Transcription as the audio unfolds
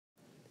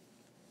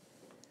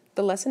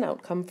The lesson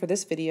outcome for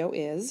this video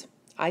is,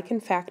 I can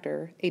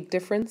factor a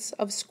difference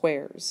of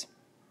squares.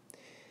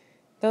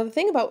 Now the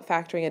thing about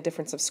factoring a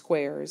difference of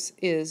squares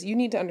is you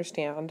need to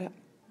understand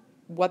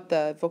what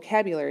the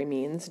vocabulary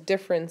means,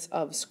 difference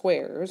of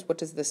squares, what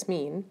does this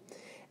mean?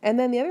 And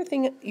then the other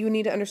thing you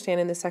need to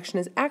understand in this section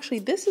is actually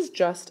this is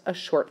just a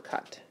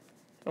shortcut,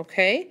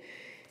 okay?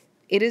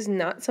 It is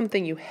not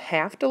something you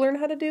have to learn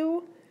how to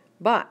do,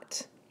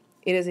 but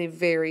it is a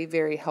very,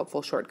 very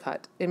helpful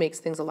shortcut. It makes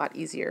things a lot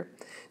easier.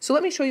 So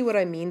let me show you what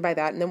I mean by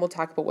that, and then we'll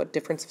talk about what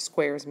difference of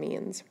squares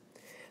means.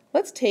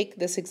 Let's take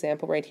this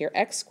example right here,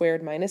 x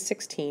squared minus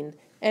 16,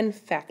 and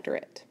factor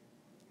it.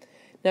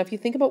 Now if you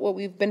think about what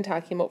we've been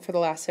talking about for the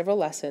last several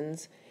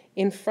lessons,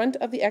 in front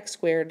of the x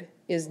squared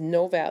is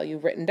no value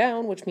written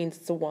down, which means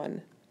it's a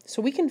 1.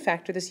 So we can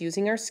factor this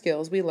using our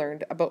skills we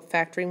learned about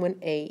factoring when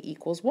a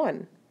equals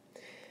 1.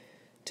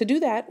 To do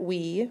that,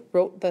 we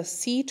wrote the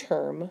c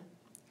term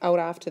out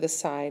off to the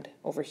side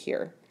over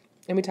here,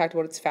 and we talked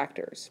about its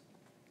factors.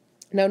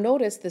 Now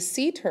notice the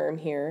c term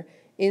here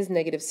is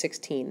negative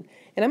 16,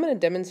 and I'm going to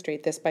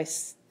demonstrate this by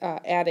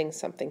adding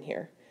something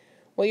here.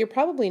 What you're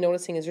probably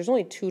noticing is there's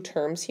only 2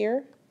 terms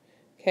here,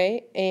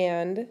 okay,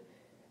 and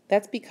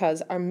that's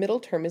because our middle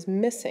term is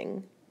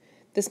missing.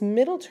 This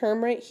middle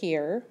term right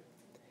here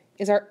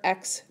is our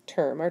x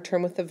term, our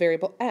term with the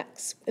variable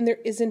x, and there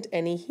isn't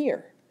any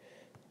here.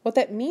 What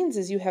that means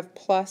is you have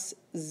plus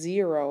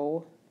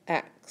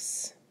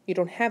 0x. You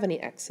don't have any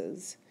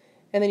x's.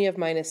 And then you have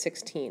minus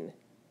 16.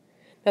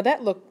 Now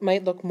that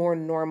might look more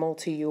normal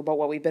to you about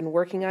what we've been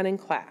working on in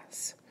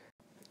class.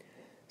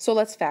 So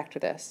let's factor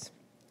this.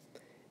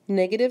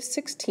 Negative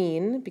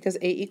 16, because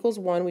a equals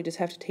 1, we just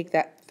have to take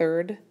that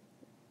third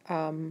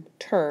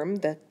term,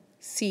 the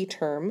c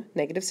term,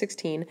 negative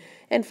 16,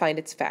 and find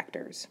its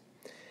factors.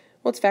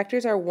 Well, its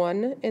factors are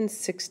 1 and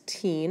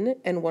 16,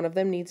 and one of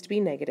them needs to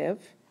be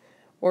negative,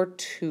 or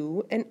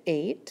 2 and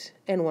 8,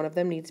 and one of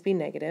them needs to be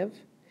negative.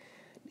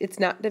 It's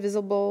not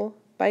divisible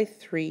by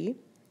 3,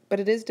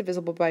 but it is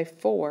divisible by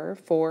 4,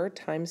 4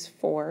 times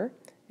 4,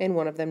 and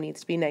one of them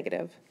needs to be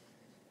negative.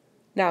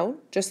 Now,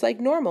 just like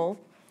normal,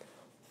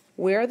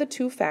 where are the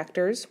 2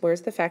 factors?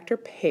 Where's the factor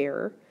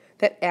pair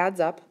that adds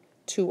up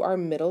to our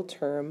middle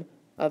term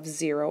of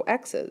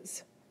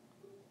 0x's?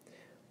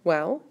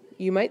 Well,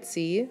 you might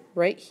see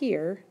right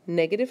here,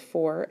 negative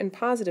 4 and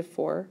positive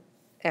 4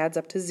 adds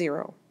up to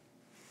 0.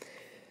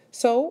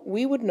 So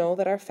we would know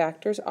that our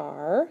factors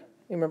are,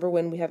 remember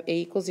when we have a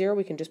equals 0,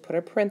 we can just put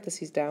our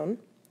parentheses down.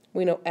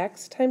 We know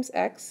x times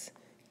x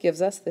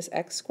gives us this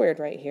x squared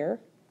right here.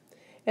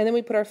 And then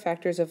we put our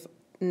factors of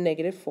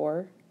negative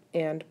 4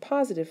 and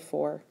positive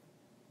 4.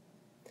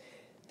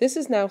 This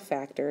is now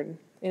factored,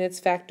 and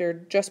it's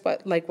factored just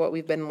like what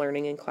we've been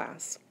learning in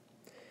class.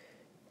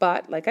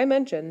 But, like I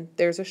mentioned,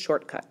 there's a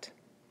shortcut.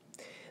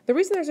 The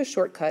reason there's a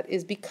shortcut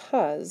is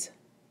because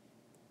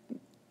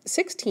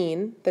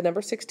 16, the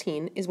number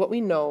 16, is what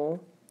we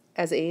know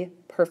as a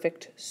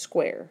perfect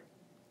square.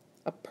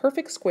 A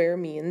perfect square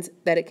means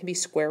that it can be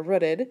square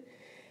rooted,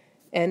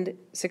 and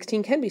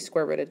 16 can be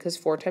square rooted because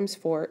 4 times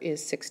 4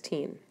 is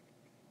 16.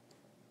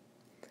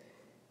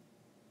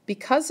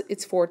 Because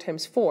it's 4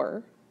 times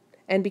 4,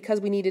 and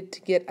because we needed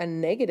to get a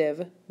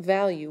negative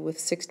value with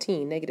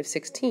 16, negative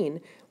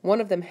 16, one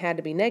of them had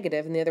to be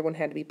negative and the other one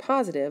had to be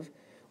positive,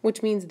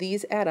 which means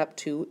these add up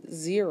to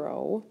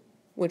 0,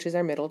 which is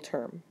our middle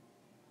term.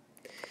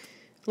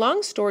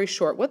 Long story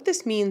short, what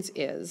this means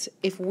is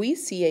if we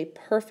see a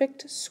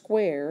perfect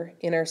square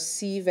in our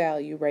c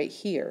value right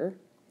here,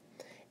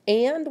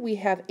 and we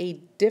have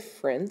a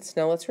difference,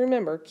 now let's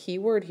remember, key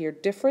word here,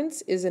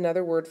 difference is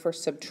another word for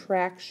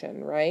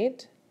subtraction,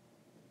 right?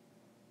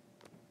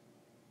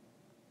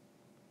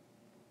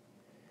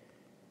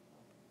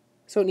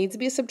 So it needs to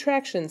be a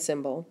subtraction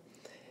symbol.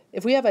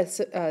 If we have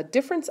a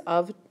difference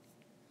of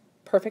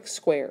perfect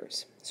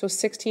squares, so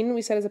 16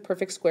 we said is a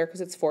perfect square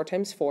because it's 4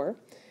 times 4.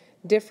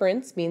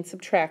 Difference means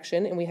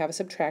subtraction, and we have a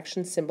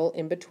subtraction symbol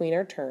in between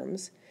our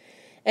terms.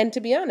 And to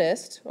be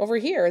honest, over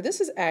here, this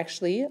is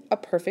actually a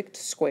perfect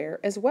square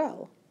as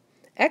well.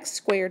 X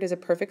squared is a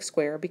perfect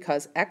square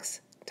because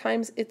x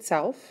times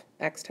itself,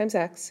 x times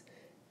x,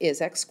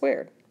 is x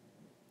squared.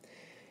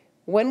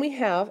 When we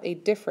have a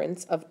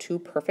difference of 2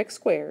 perfect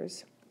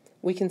squares,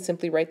 we can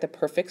simply write the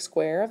perfect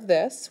square of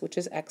this, which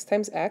is x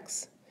times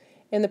x,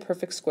 and the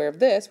perfect square of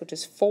this, which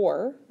is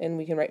 4, and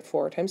we can write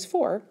 4 times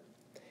 4,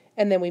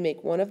 and then we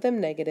make one of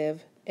them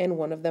negative and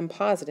one of them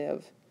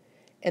positive,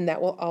 and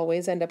that will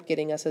always end up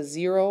getting us a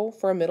 0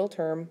 for a middle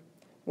term,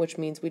 which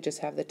means we just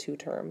have the 2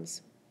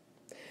 terms.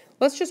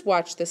 Let's just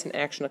watch this in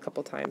action a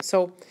couple times.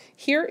 So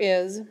here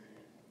is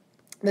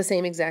the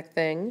same exact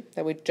thing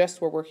that we just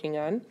were working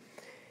on.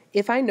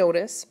 If I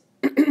notice,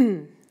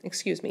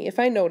 excuse me, if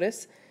I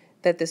notice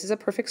that this is a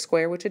perfect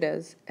square, which it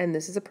is, and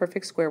this is a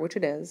perfect square, which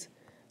it is,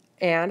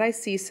 and I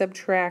see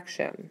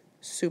subtraction,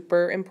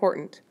 super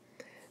important,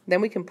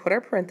 then we can put our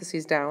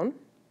parentheses down,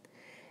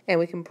 and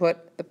we can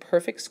put the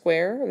perfect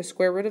square, or the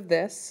square root of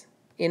this,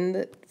 in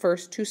the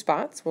first 2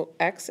 spots, well,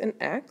 x and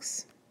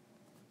x,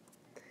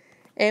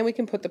 And we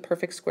can put the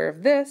perfect square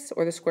of this,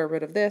 or the square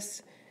root of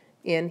this,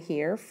 in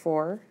here,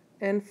 4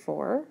 and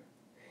 4.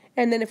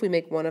 And then if we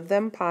make one of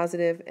them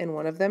positive and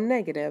one of them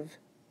negative,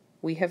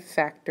 we have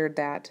factored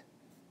that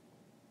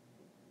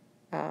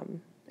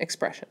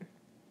expression.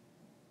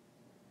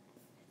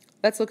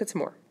 Let's look at some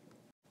more.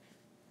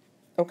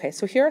 Okay,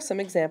 so here are some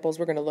examples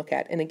we're going to look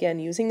at. And again,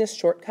 using this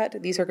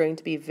shortcut, these are going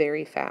to be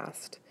very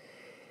fast.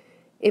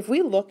 If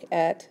we look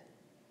at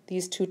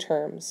these two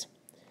terms,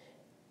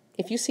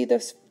 if you see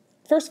this,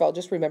 first of all,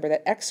 just remember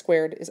that x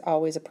squared is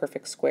always a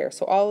perfect square.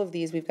 So all of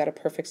these, we've got a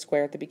perfect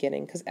square at the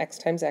beginning because x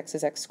times x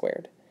is x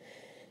squared.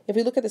 If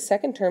we look at the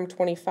second term,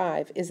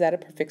 25, is that a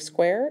perfect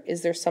square?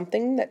 Is there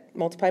something that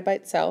multiplied by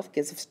itself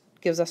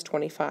gives us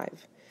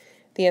 25?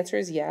 The answer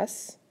is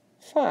yes,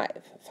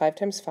 5. 5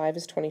 times 5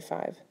 is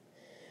 25.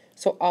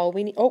 So all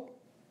we need,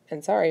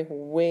 and sorry,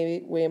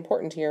 way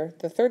important here.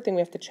 The third thing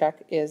we have to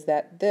check is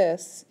that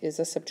this is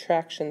a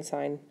subtraction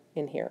sign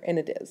in here, and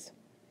it is.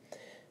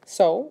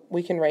 So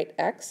we can write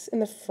x in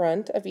the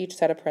front of each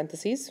set of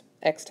parentheses.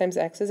 X times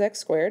x is x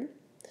squared.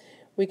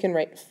 We can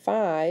write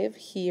 5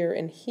 here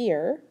and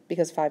here,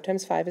 because 5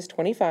 times 5 is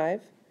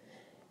 25.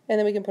 And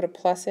then we can put a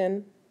plus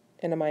in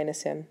and a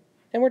minus in,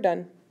 and we're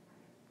done.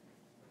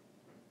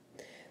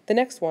 The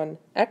next one,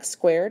 x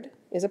squared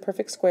is a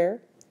perfect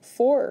square.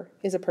 4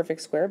 is a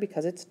perfect square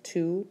because it's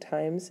 2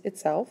 times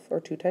itself, or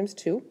 2 times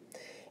 2.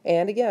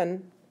 And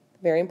again,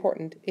 very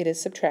important, it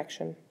is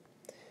subtraction.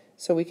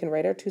 So we can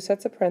write our two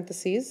sets of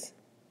parentheses.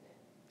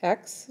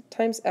 X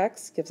times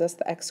x gives us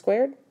the x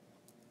squared.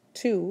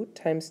 2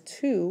 times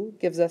 2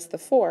 gives us the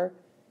 4.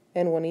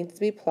 And one needs to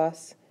be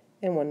plus,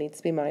 and one needs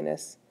to be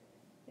minus.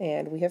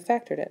 And we have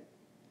factored it.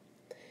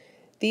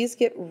 These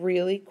get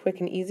really quick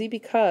and easy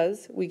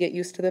because we get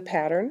used to the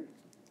pattern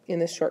in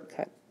this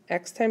shortcut.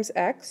 X times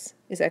x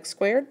is x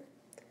squared.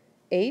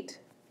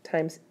 8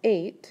 times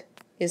 8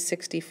 is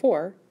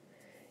 64.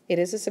 It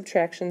is a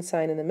subtraction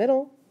sign in the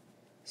middle,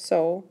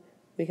 so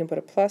we can put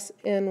a plus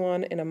in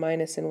one and a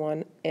minus in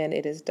one, and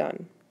it is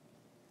done.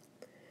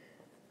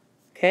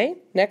 Okay,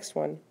 next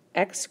one,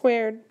 x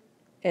squared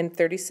and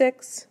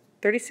 36.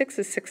 36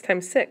 is 6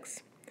 times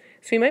 6.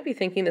 So you might be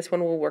thinking this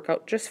one will work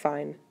out just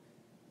fine,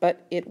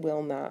 but it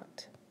will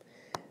not.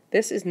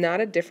 This is not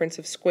a difference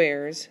of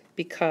squares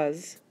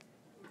because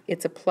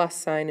it's a plus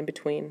sign in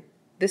between.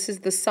 This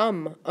is the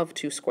sum of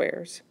two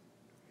squares.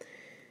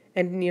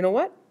 And you know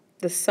what?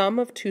 The sum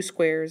of two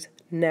squares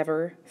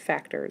never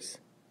factors.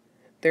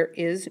 There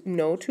is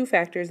no two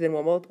factors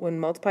that when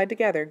multiplied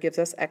together gives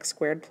us x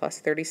squared plus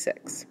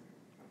 36.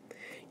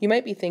 You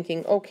might be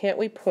thinking, oh, can't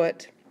we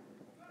put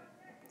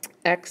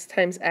x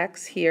times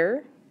x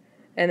here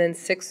and then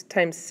 6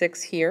 times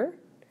 6 here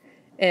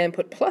and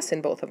put plus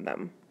in both of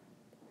them?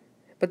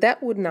 But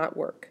that would not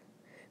work.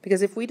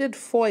 Because if we did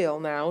FOIL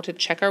now to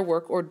check our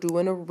work, or do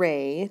an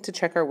array to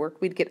check our work,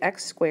 we'd get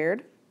x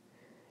squared,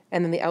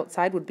 and then the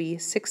outside would be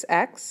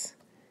 6x,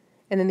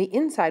 and then the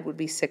inside would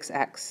be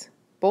 6x,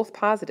 both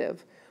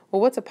positive. Well,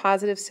 what's a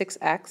positive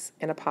 6x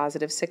and a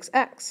positive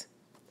 6x?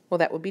 Well,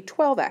 that would be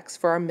 12x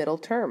for our middle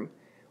term.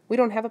 We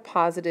don't have a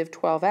positive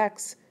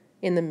 12x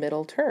in the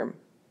middle term.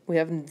 We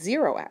have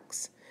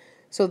 0x.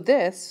 So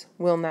this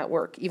will not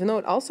work, even though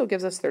it also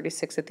gives us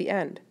 36 at the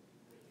end.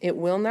 It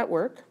will not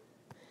work.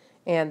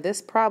 And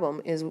this problem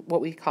is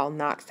what we call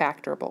not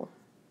factorable.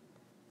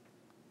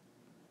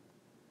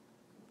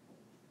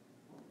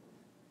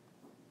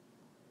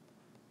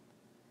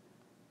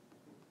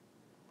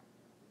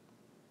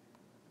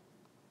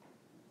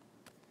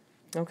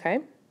 Okay?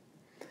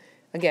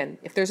 Again,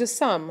 if there's a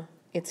sum,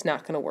 it's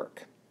not going to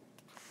work.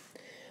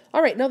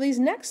 All right, now these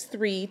next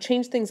three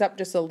change things up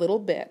just a little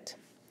bit.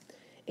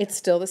 It's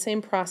still the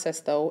same process,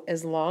 though,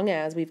 as long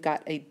as we've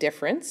got a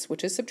difference,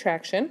 which is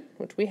subtraction,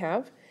 which we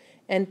have,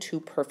 and two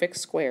perfect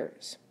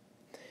squares.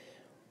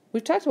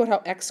 We've talked about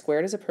how x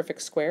squared is a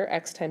perfect square,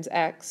 x times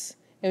x,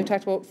 and we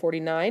talked about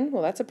 49.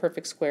 Well, that's a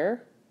perfect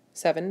square,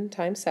 7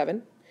 times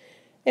 7.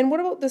 And what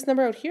about this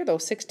number out here, though,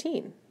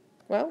 16?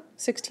 Well,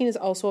 16 is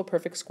also a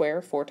perfect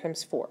square, 4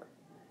 times 4.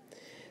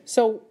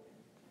 So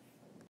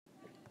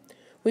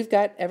we've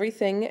got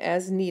everything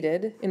as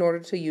needed in order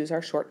to use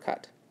our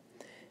shortcut.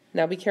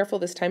 Now be careful,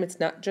 this time it's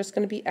not just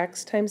going to be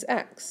x times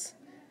x.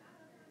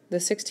 The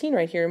 16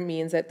 right here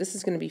means that this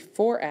is going to be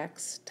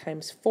 4x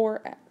times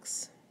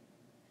 4x.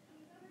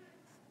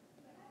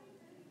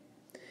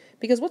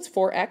 Because what's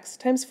 4x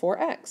times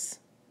 4x?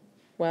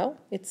 Well,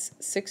 it's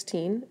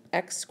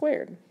 16x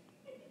squared.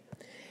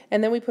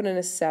 And then we put in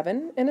a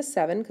 7 and a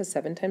 7, because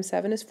 7 times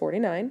 7 is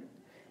 49.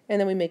 And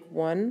then we make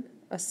one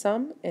a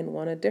sum and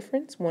one a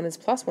difference. One is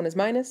plus, one is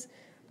minus,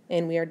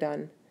 and we are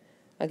done.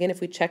 Again, if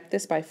we check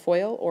this by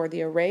FOIL or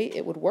the array,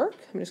 it would work.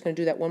 I'm just going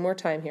to do that one more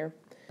time here.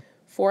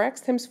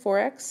 4x times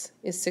 4x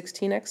is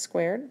 16x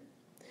squared.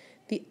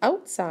 The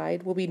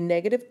outside will be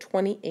negative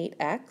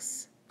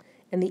 28x,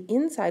 and the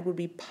inside would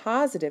be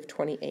positive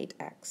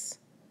 28x.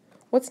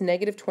 What's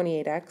negative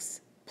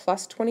 28x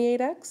plus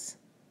 28x?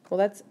 Well,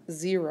 that's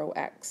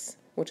 0x,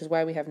 which is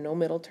why we have no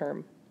middle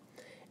term.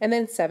 And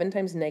then 7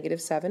 times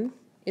negative 7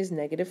 is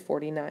negative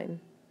 49.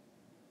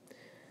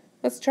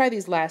 Let's try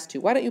these last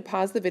two. Why don't you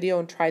pause the video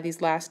and try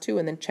these last two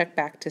and then check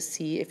back to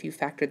see if you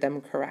factored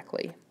them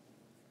correctly.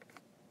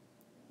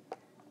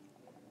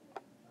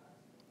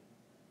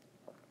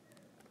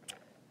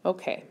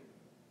 Okay,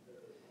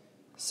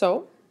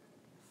 so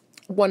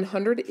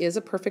 100 is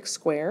a perfect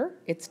square.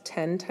 It's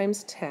 10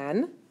 times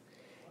 10,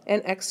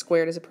 and x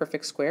squared is a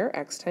perfect square,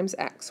 x times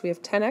x. We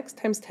have 10x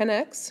times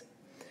 10x.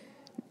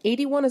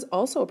 81 is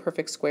also a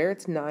perfect square.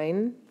 It's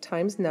 9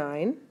 times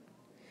 9.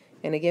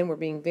 And again, we're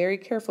being very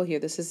careful here.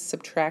 This is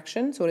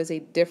subtraction, so it is a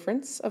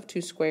difference of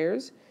two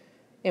squares,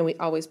 and we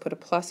always put a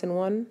plus in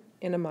one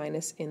and a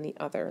minus in the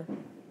other.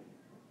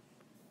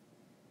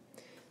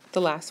 The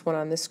last one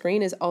on this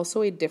screen is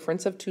also a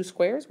difference of two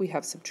squares. We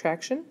have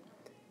subtraction.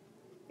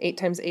 8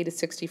 times 8 is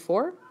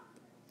 64.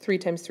 3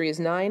 times 3 is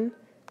 9.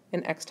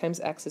 And x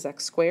times x is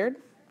x squared.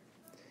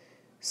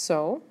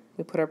 So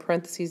we put our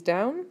parentheses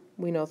down.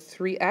 We know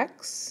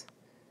 3x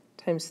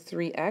times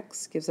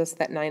 3x gives us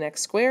that 9x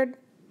squared.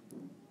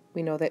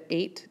 We know that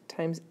 8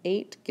 times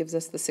 8 gives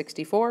us the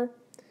 64.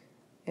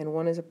 And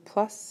 1 is a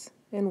plus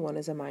and 1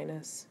 is a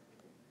minus.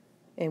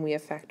 And we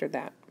have factored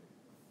that.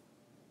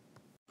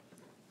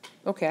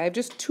 Okay, I have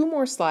just two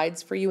more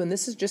slides for you, and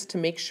this is just to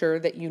make sure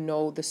that you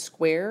know the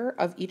square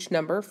of each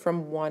number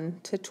from 1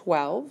 to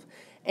 12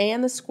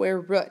 and the square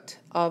root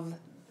of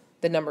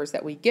the numbers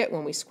that we get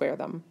when we square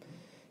them.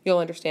 You'll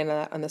understand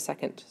that on the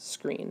second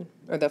screen,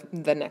 or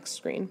the next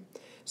screen.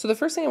 So the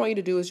first thing I want you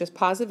to do is just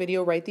pause the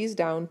video, write these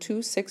down: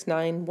 2, 6,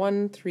 9,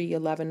 1, 3,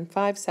 11,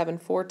 5, 7,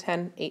 4,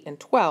 10, 8, and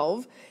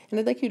 12. And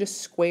I'd like you to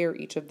square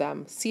each of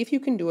them. See if you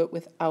can do it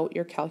without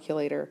your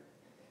calculator.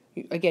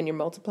 Again, you're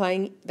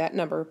multiplying that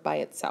number by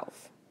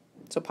itself.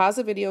 So pause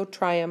the video,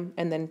 try them,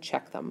 and then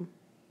check them.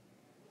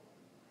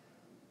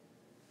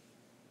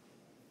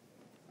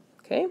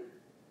 Okay?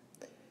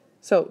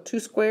 So 2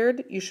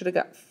 squared, you should have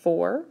got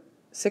 4.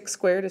 6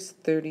 squared is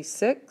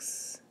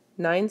 36.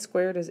 9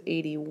 squared is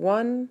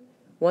 81.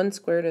 1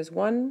 squared is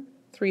 1.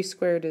 3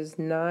 squared is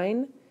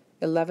 9.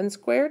 11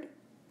 squared,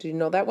 do you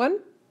know that one?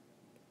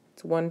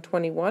 It's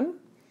 121.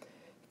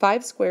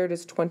 5 squared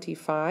is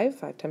 25.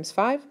 5 times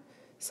 5.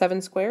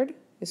 7 squared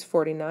is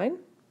 49.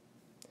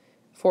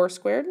 4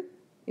 squared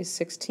is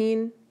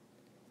 16.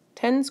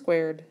 10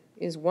 squared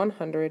is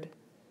 100.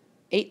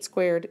 8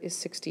 squared is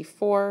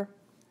 64.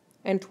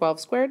 And 12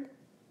 squared,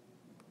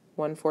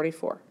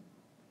 144.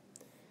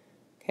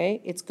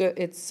 Okay, it's good.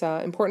 It's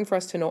important for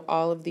us to know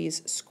all of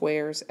these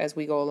squares as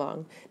we go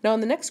along. Now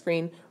on the next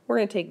screen, we're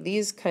going to take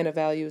these kind of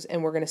values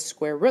and we're going to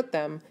square root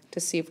them to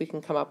see if we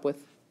can come up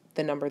with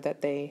the number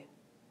that you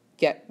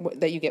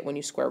get when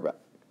you square root.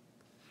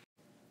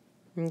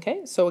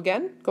 Okay, so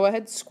again, go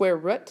ahead, square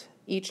root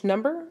each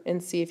number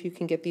and see if you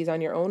can get these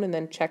on your own, and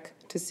then check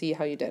to see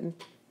how you did.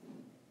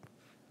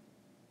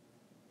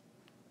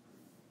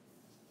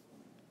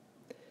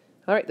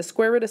 All right, the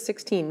square root of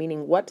 16,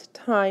 meaning what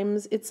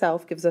times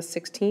itself gives us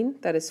 16?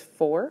 That is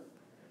 4.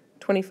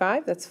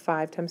 25, that's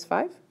 5 times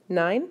 5.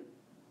 9,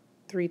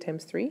 3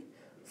 times 3.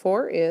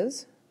 4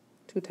 is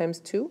 2 times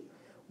 2.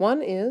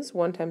 1 is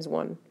 1 times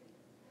 1.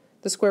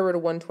 The square root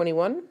of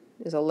 121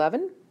 is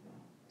 11.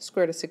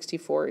 Square root of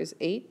 64 is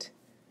 8.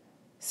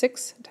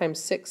 6 times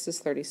 6 is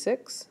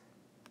 36.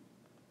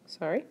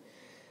 Sorry.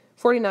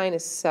 49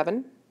 is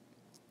 7.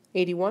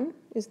 81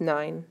 is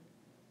 9.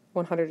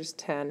 100 is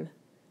 10.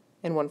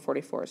 And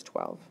 144 is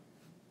 12.